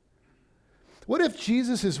you? What if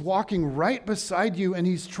Jesus is walking right beside you and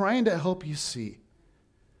he's trying to help you see?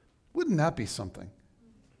 Wouldn't that be something?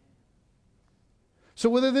 So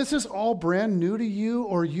whether this is all brand new to you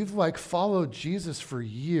or you've followed Jesus for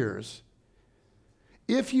years,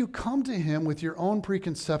 if you come to him with your own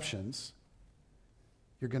preconceptions,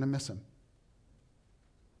 you're going to miss him.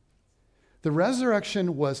 The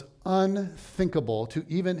resurrection was unthinkable to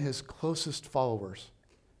even his closest followers.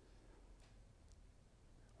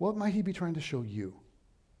 What might he be trying to show you?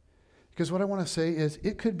 Because what I want to say is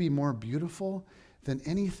it could be more beautiful than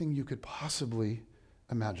anything you could possibly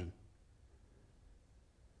imagine.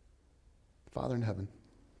 Father in heaven,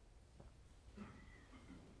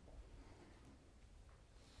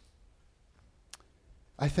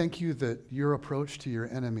 I thank you that your approach to your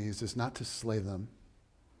enemies is not to slay them,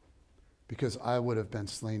 because I would have been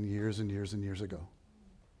slain years and years and years ago.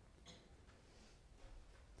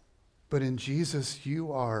 But in Jesus,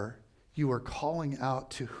 you are calling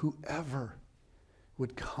out to whoever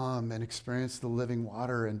would come and experience the living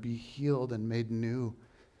water and be healed and made new.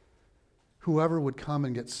 Whoever would come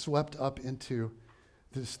and get swept up into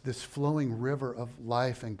this flowing river of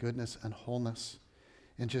life and goodness and wholeness,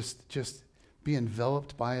 and just be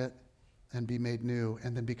enveloped by it and be made new,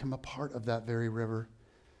 and then become a part of that very river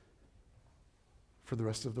for the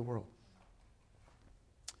rest of the world.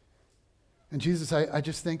 And Jesus, I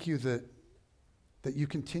just thank you that you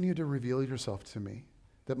continue to reveal yourself to me,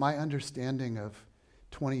 that my understanding of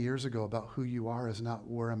 20 years ago about who you are is not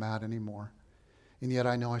where I'm at anymore. And yet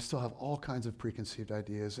I know I still have all kinds of preconceived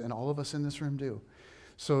ideas, and all of us in this room do.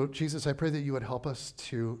 So Jesus, I pray that you would help us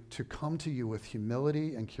to come to you with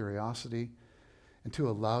humility and curiosity, and to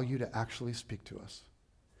allow you to actually speak to us.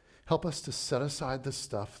 Help us to set aside the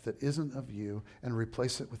stuff that isn't of you and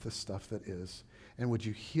replace it with the stuff that is. And would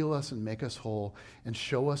you heal us and make us whole and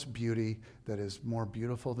show us beauty that is more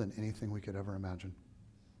beautiful than anything we could ever imagine?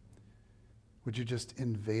 Would you just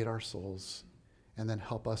invade our souls and then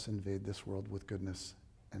help us invade this world with goodness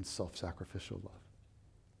and self-sacrificial love?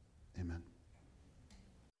 Amen.